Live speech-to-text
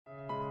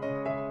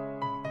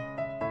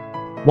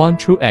1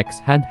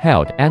 TrueX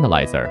Handheld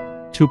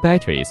Analyzer, 2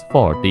 batteries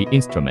for the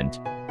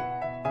instrument,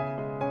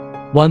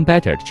 1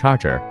 battery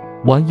charger,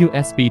 1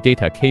 USB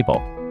data cable,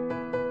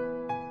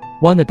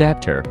 1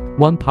 adapter,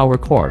 1 power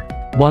cord,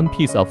 1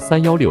 piece of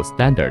 316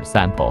 standard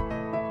sample,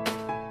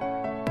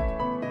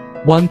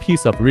 1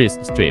 piece of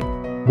wrist strip,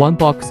 1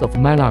 box of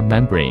mylar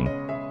membrane,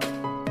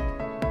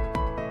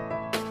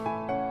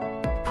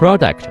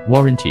 product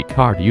warranty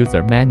card,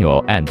 user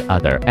manual, and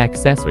other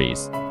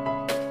accessories.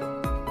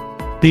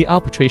 The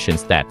operation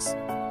steps: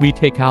 we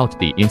take out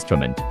the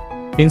instrument,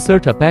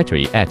 insert a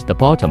battery at the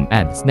bottom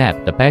and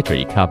snap the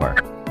battery cover.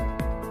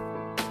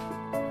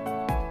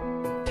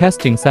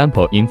 Testing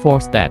sample in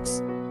 4 steps.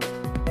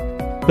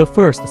 The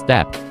first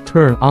step,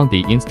 turn on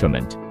the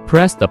instrument.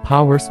 Press the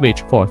power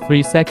switch for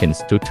 3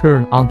 seconds to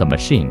turn on the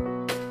machine.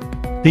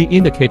 The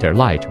indicator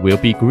light will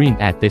be green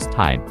at this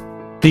time.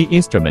 The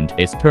instrument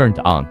is turned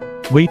on,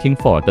 waiting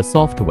for the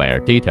software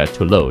data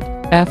to load.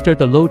 After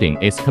the loading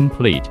is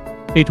complete,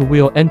 it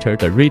will enter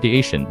the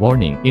radiation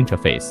warning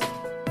interface.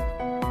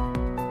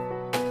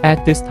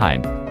 At this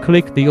time,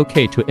 click the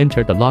OK to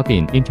enter the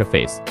login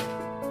interface.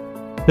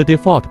 The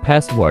default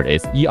password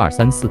is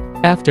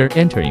 1234. After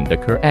entering the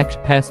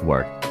correct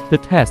password, the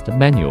test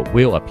menu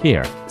will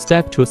appear.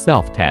 Step 2,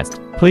 self-test.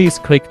 Please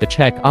click the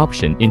check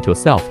option into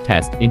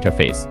self-test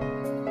interface.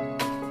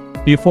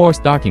 Before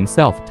starting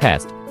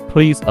self-test,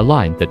 please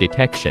align the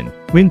detection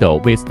window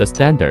with the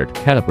standard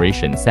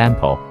calibration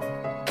sample.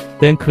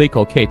 Then click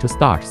OK to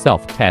start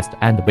self-test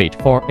and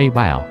wait for a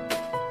while.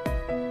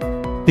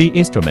 The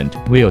instrument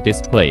will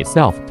display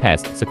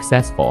self-test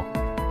successful.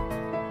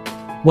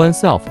 When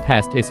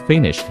self-test is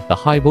finished, the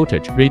high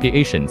voltage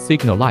radiation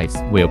signal lights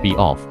will be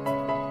off.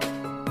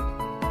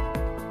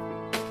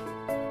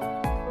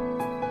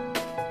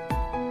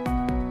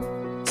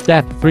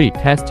 Step 3,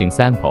 testing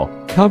sample.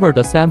 Cover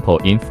the sample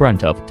in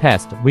front of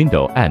test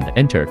window and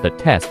enter the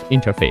test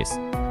interface.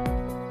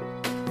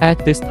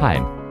 At this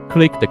time,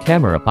 click the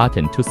camera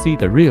button to see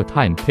the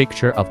real-time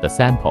picture of the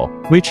sample,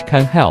 which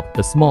can help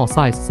the small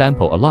size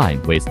sample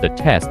align with the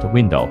test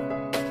window.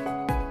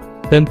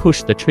 Then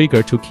push the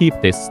trigger to keep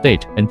this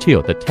state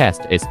until the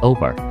test is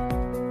over.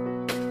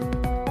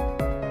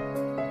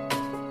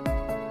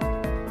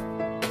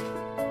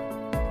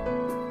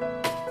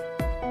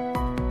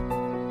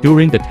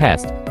 During the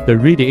test, the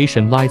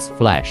radiation lights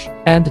flash,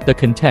 and the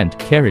content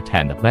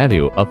keratin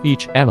value of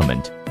each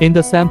element in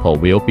the sample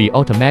will be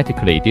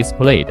automatically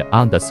displayed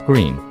on the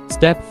screen.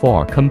 Step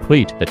 4,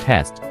 complete the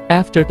test.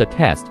 After the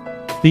test,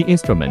 the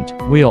instrument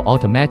will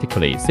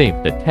automatically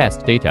save the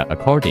test data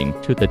according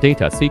to the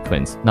data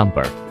sequence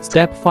number.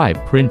 Step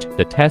 5, print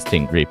the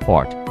testing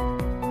report.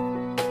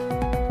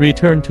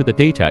 Return to the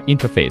data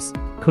interface.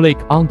 Click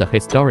on the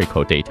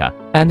historical data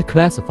and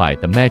classify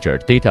the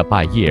measured data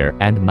by year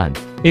and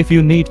month. If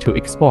you need to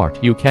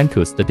export, you can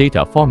choose the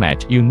data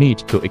format you need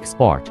to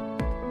export.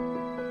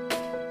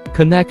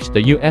 Connect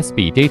the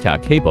USB data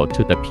cable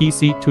to the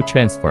PC to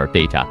transfer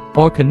data,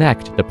 or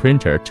connect the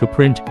printer to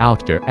print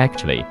out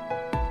directly.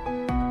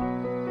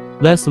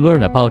 Let's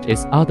learn about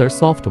its other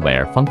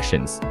software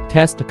functions.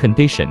 Test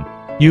condition,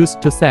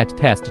 used to set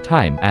test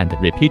time and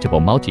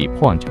repeatable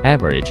multi-point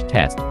average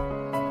test.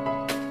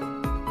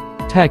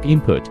 Tag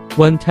input,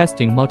 when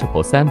testing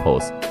multiple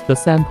samples, the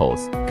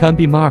samples can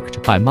be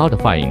marked by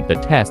modifying the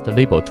test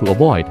label to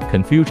avoid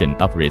confusion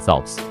of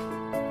results.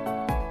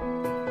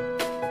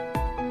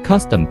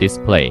 Custom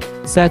display,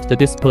 set the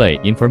display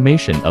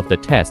information of the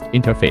test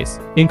interface,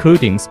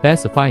 including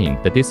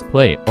specifying the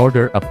display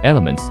order of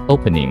elements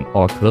opening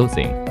or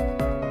closing.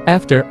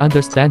 After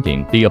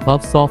understanding the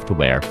above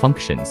software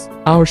functions,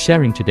 our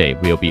sharing today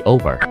will be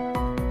over.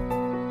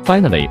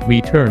 Finally,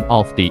 we turn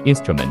off the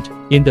instrument.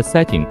 In the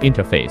setting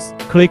interface,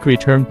 click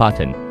return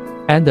button,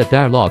 and the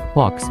dialog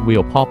box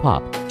will pop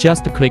up.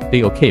 Just click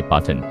the OK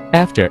button.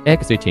 After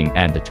exiting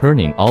and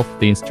turning off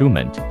the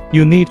instrument,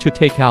 you need to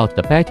take out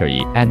the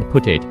battery and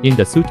put it in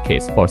the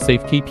suitcase for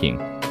safekeeping.